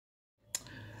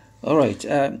Alright,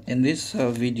 in this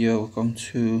video we're going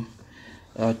to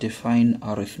define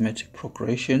arithmetic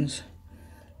progressions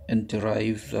and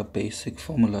derive the basic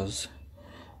formulas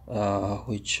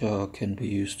which can be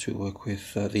used to work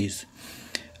with these.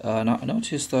 Now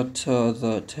notice that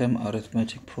the term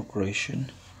arithmetic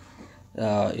progression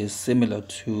is similar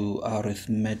to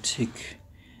arithmetic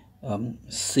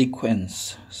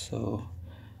sequence. So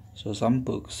some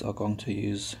books are going to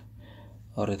use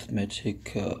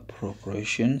arithmetic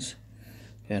progressions,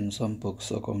 and some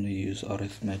books are going to use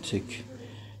arithmetic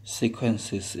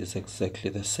sequences. Is exactly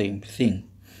the same thing.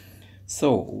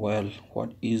 So, well,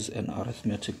 what is an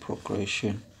arithmetic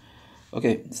progression?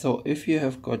 Okay, so if you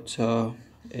have got a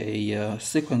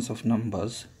sequence of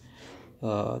numbers,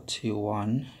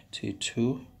 T1,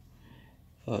 T2,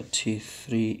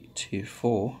 T3,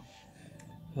 T4,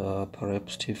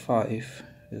 perhaps T5,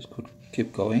 this could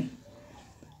keep going.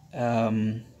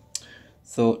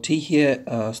 So T here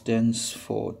stands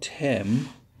for term,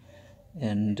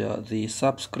 and the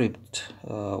subscript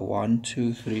 1,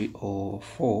 2, 3, or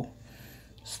 4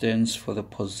 stands for the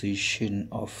position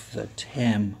of the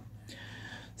term.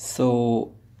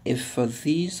 So if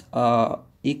these are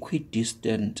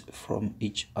equidistant from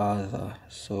each other,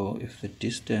 so if the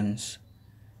distance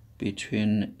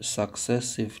between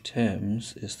successive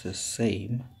terms is the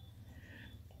same,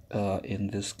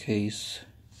 in this case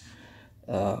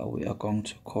we are going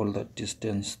to call that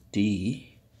distance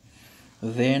D,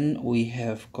 then we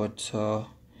have got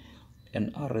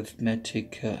an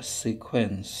arithmetic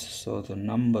sequence. So the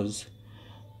numbers,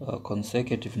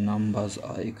 consecutive numbers,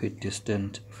 are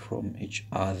equidistant from each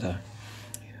other.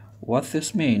 What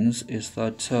this means is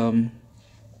that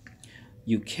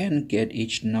you can get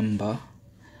each number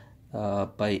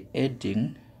by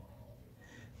adding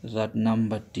that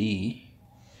number D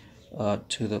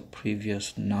to the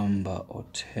previous number or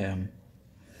term.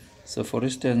 So for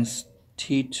instance,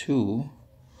 T2,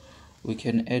 we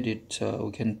can add it,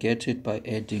 we can get it by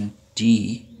adding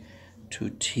D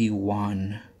to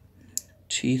T1.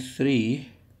 T3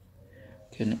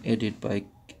 can add it by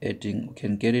adding,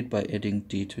 can get it by adding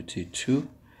D to T2,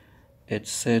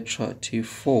 etc.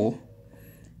 T4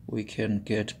 we can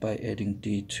get by adding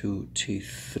D to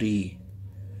T3.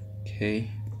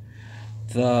 Okay,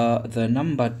 the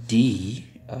number D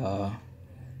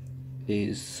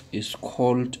is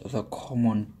called the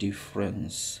common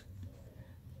difference.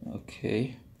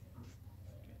 Okay,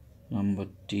 number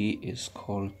D is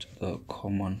called the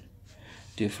common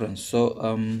difference. So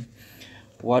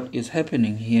what is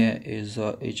happening here is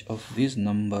each of these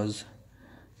numbers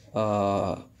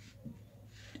a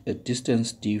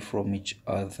distance D from each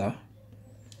other.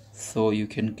 So you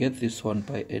can get this one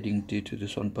by adding D to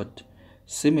this one, but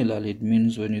similarly it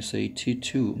means when you say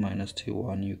T2 minus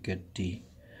T1 you get D.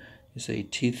 You say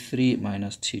T3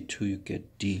 minus T2 you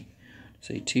get D.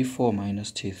 Say T4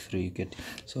 minus T3 you get D.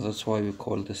 So that's why we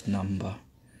call this number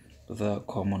the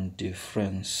common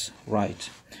difference, right?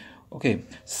 Okay,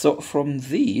 so from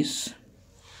this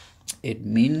it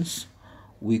means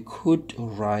we could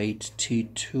write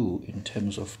T2 in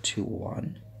terms of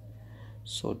T1.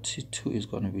 So T2 is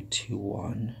going to be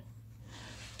T1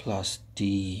 plus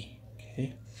D.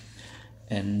 Okay,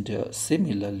 and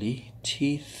similarly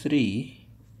T3,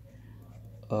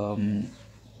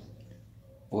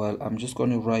 well, I'm just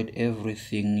going to write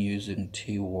everything using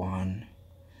T1.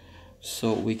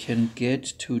 So we can get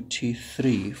to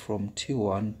T3 from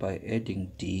T1 by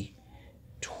adding D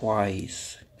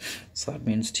twice. So that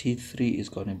means T3 is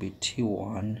going to be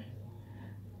T1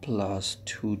 plus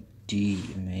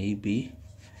 2D, maybe.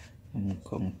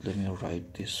 Let me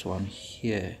write this one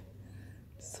here.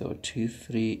 So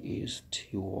T3 is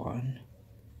T1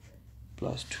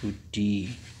 plus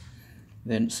 2D.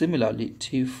 Then similarly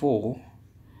T4,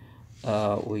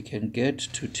 we can get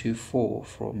to T4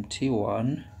 from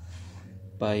T1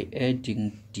 by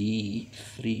adding D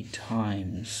 3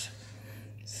 times.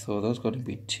 So that's going to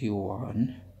be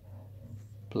T1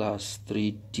 plus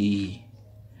 3D.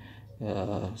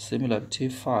 Similar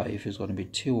T5 is going to be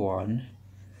T1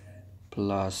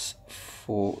 plus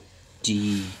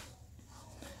 4D.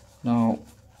 Now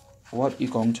what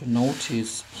you're going to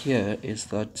notice here is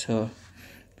that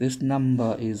this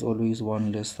number is always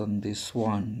one less than this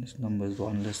one. This number is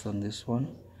one less than this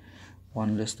one,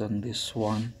 one less than this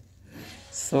one.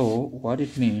 So what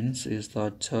it means is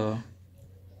that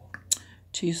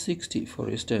T60, for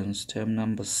instance, term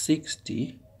number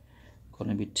 60, going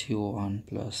to be T1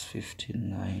 plus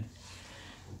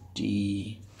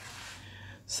 59D.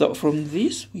 So from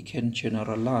this we can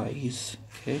generalize.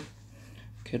 Okay,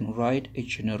 can write a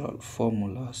general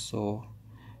formula. So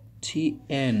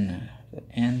Tn, the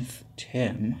nth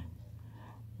term,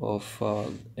 of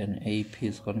an AP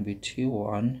is going to be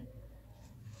T1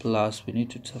 plus, we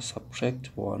need to subtract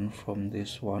 1 from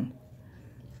this one,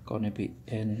 going to be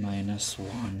n minus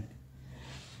 1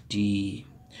 d.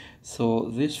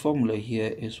 So this formula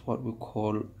here is what we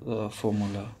call the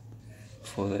formula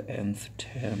for the nth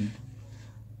term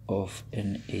of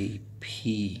an AP.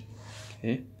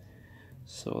 Okay,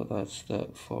 so that's the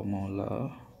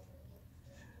formula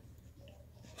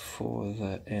for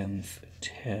the nth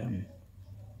term.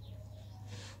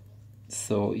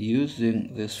 So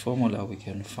using this formula we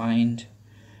can find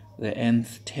the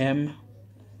nth term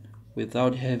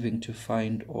without having to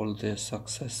find all the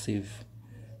successive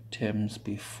terms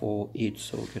before it.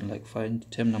 So we can like find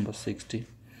term number 60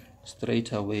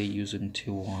 straight away using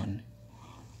T1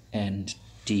 and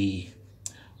D.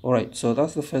 Alright, so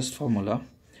that's the first formula.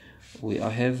 We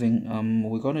are having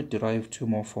we're going to derive 2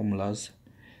 more formulas,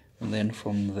 and then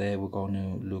from there we're going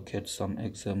to look at some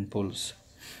examples.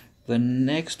 The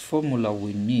next formula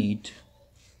we need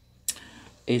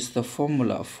is the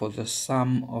formula for the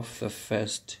sum of the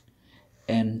first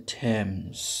n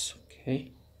terms.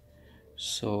 Okay,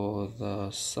 so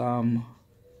the sum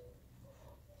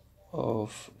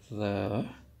of the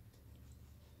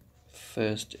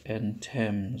first n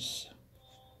terms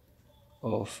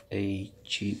of an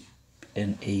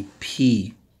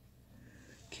AP.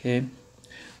 Okay,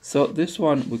 so this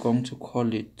one we're going to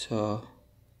call it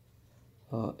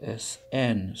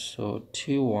Sn. So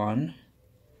T1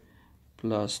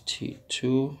 plus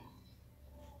T2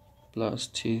 plus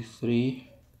T3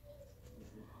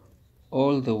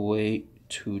 all the way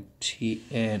to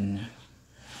Tn.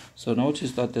 So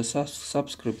notice that the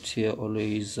subscript here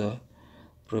always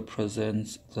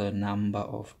represents the number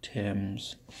of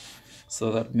terms. So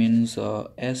that means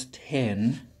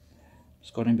S10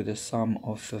 is going to be the sum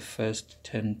of the first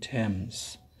 10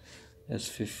 terms.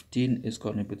 S15 is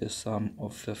going to be the sum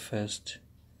of the first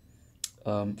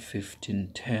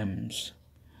 15 terms.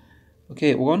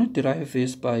 Okay, we're going to derive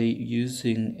this by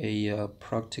using a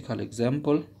practical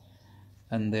example,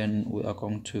 and then we are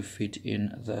going to fit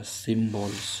in the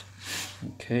symbols.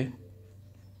 Okay,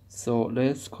 so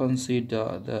let's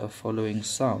consider the following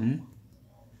sum.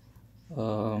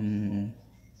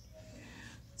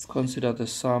 Let's consider the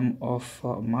sum of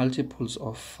multiples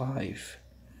of 5.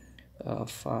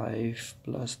 5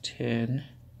 plus 10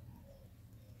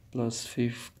 plus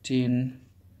 15.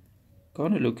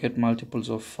 Going to look at multiples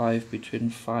of 5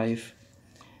 between 5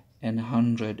 and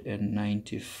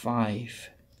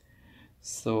 195.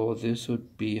 So this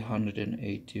would be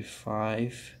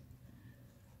 185,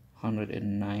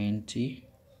 190,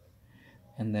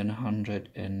 and then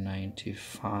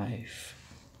 195.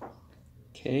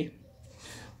 Okay,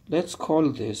 let's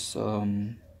call this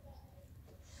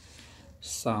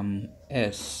sum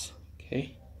S.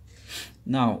 Okay,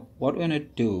 now what we're going to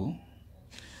do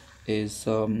is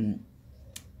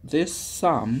this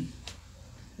sum,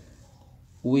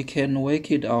 we can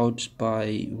work it out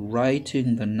by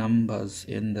writing the numbers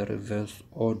in the reverse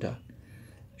order.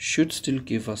 Should still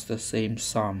give us the same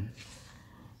sum,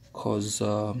 because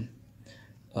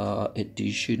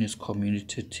addition is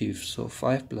commutative. So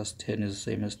 5 plus 10 is the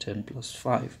same as 10 plus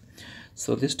 5.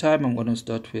 So this time I'm going to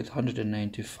start with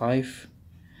 195,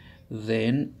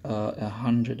 then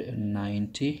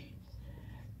 190,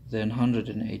 then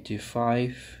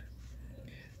 185.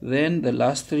 Then the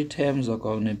last 3 terms are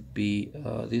going to be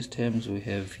these terms we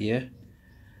have here.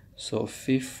 So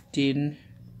 15,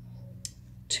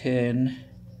 10,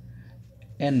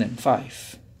 and then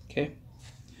 5. Okay.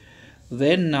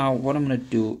 Then now what I'm going to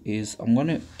do is I'm going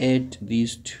to add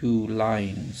these 2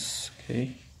 lines.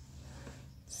 Okay.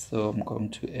 So I'm going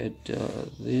to add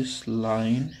this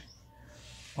line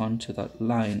onto that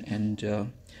line, and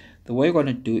the way we're going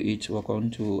to do it, we're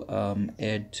going to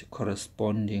add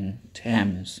corresponding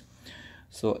terms.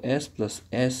 So S plus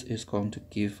S is going to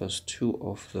give us 2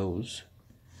 of those,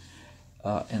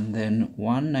 and then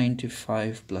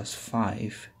 195 plus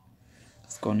 5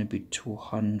 is going to be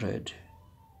 200.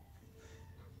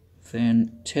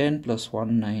 Then 10 plus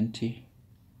 190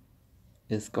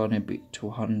 is going to be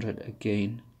 200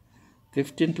 again.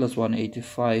 15 plus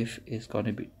 185 is going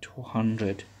to be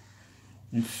 200.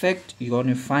 In fact, you're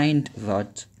going to find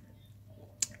that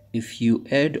if you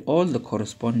add all the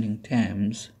corresponding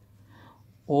terms,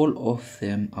 all of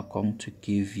them are going to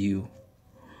give you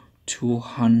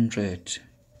 200.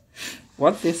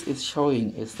 What this is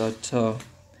showing is that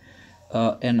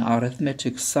an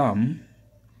arithmetic sum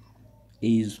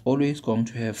is always going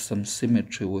to have some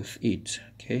symmetry with it.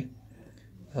 Okay.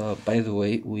 By the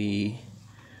way, we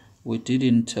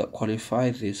didn't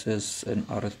qualify this as an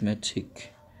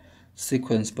arithmetic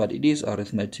sequence, but it is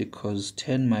arithmetic because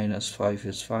 10 minus 5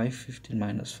 is 5, 15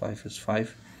 minus 5 is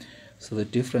 5. So the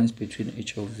difference between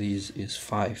each of these is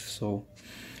 5. So,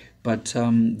 but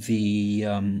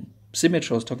the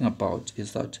symmetry I was talking about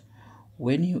is that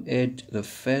when you add the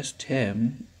first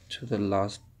term to the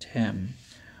last term,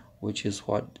 which is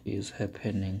what is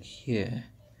happening here,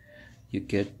 you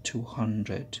get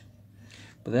 200.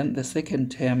 But then the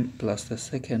second term plus the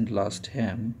second last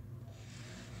term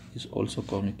is also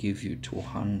going to give you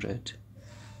 200.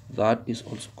 That is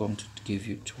also going to give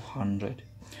you 200.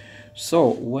 So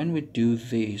when we do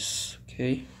this,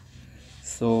 okay,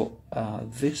 so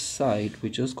this side we're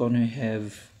just going to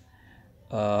have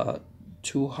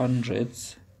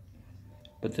 200s,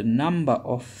 but the number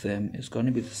of them is going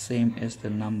to be the same as the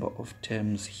number of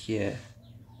terms here.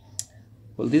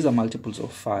 Well, these are multiples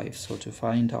of 5, so to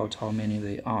find out how many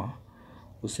they are,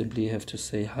 we'll simply have to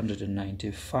say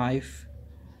 195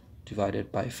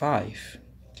 divided by 5.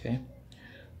 Okay,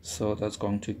 so that's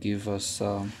going to give us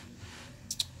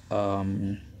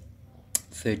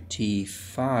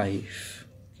 35.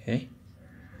 Okay,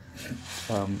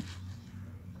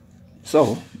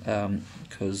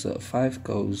 because 5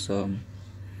 goes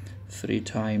 3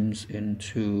 times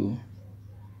into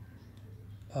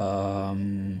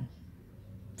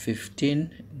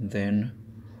 15, then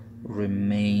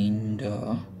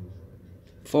remainder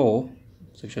 4,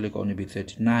 it's actually going to be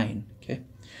 39. Okay,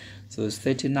 so it's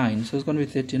 39, so it's going to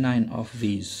be 39 of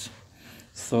these.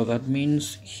 So that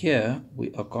means here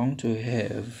we are going to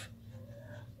have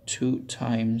 2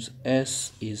 times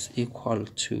s is equal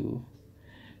to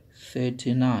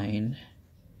 39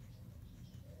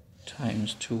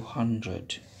 times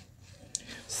 200.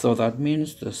 So that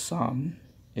means the sum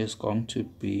is going to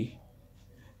be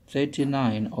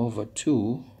 39 over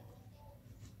 2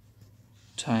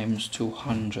 times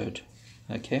 200.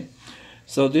 Okay,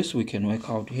 so this we can work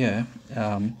out here.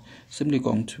 Simply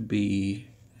going to be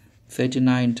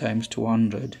 39 times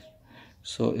 200,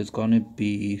 so it's going to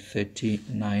be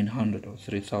 3900 or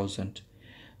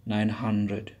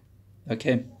 3900.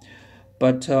 Okay,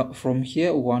 but from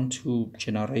here we want to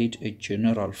generate a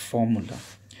general formula.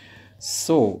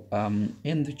 So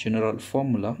in the general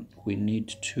formula we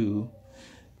need to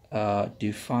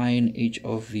define each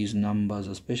of these numbers,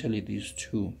 especially these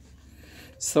two.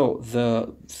 So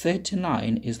the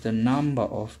 39 is the number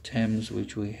of terms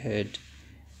which we had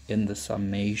in the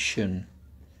summation.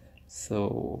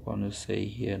 So we're going to say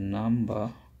here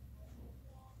number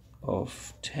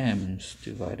of terms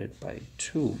divided by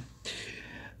 2.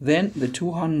 Then the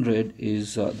 200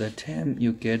 is the term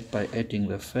you get by adding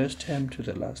the first term to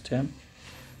the last term.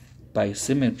 By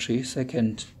symmetry,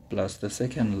 second plus the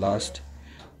second last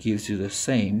gives you the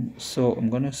same. So I'm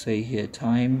going to say here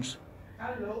times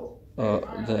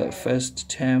the first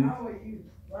term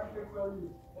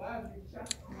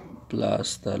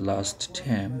plus the last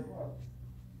term.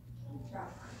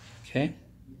 Okay,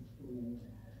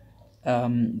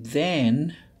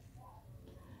 then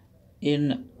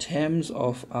in terms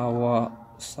of our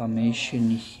summation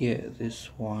here,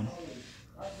 this one,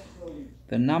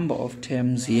 the number of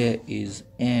terms here is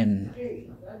n.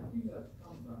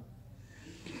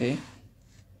 Okay,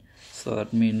 so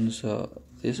that means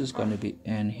this is going to be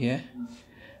n here.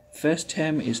 First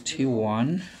term is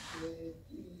t1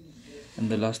 and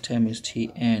the last term is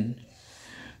tn.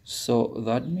 So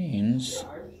that means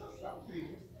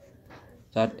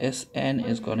that Sn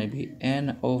is going to be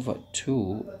n over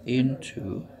 2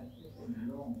 into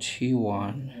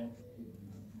t1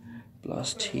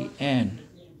 plus tn.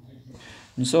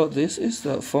 And so this is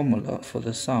the formula for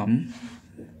the sum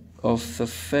of the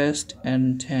first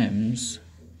n terms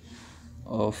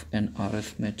of an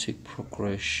arithmetic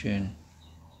progression.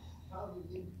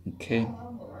 Okay,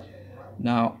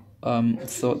 now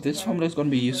so this formula is going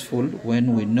to be useful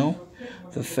when we know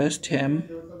the first term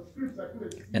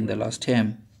and the last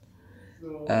term,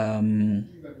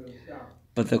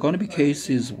 but there are going to be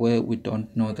cases where we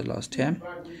don't know the last term,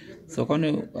 so we're going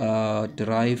to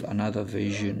derive another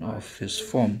version of this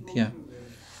form here.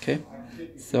 Okay,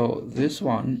 so this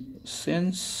one,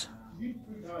 since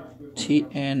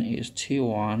tn is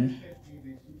t1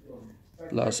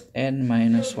 plus n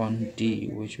minus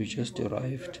 1d, which we just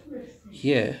derived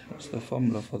here, that's the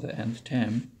formula for the nth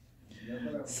term.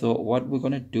 So what we're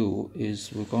going to do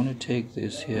is we're going to take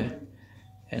this here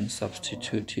and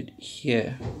substitute it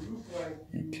here.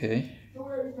 Okay,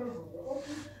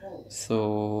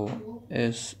 so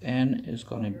Sn is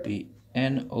going to be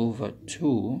n over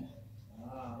 2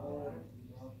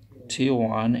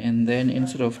 t1, and then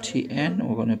instead of tn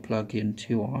we're going to plug in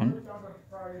t1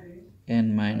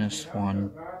 n minus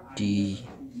 1d.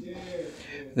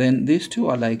 Then these two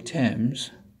are like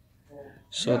terms,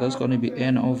 So that's going to be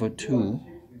n over 2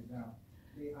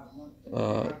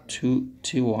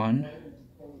 T1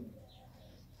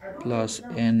 plus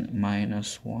n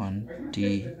minus 1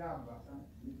 d.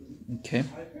 Okay,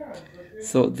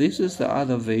 so this is the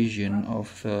other version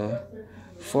of the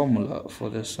formula for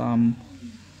the sum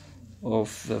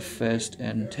of the first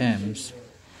n terms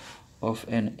of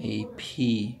an AP.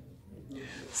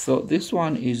 So this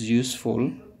one is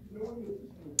useful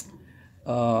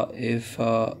if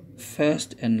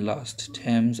first and last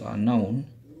terms are known.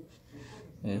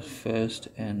 If first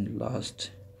and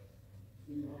last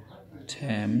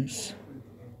terms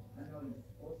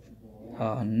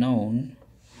are known,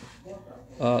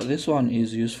 this one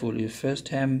is useful if first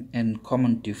term and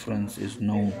common difference is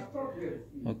known.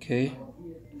 Okay,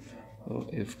 so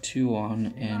if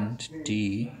T1 and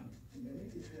D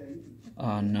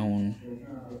are known.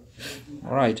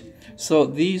 All right, so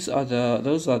those are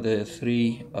the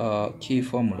three key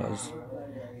formulas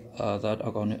that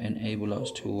are going to enable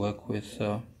us to work with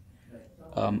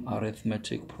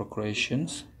arithmetic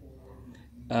progressions.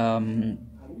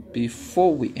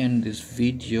 Before we end this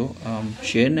video,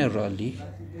 generally,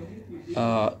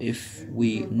 if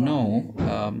we know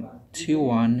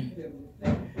T1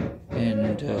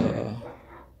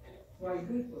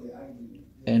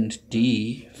 and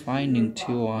D, finding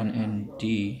T1 and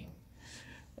D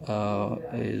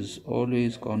is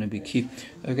always going to be key.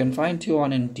 We can find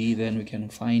T1 and D, then we can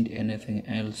find anything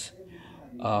else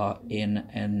in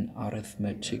an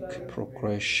arithmetic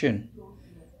progression.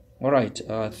 Alright,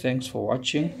 thanks for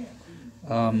watching.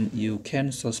 You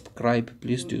can subscribe,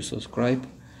 please do subscribe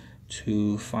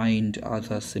to find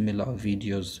other similar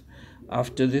videos.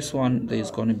 After this one, there's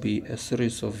going to be a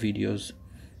series of videos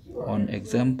on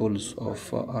examples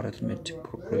of arithmetic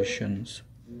progressions.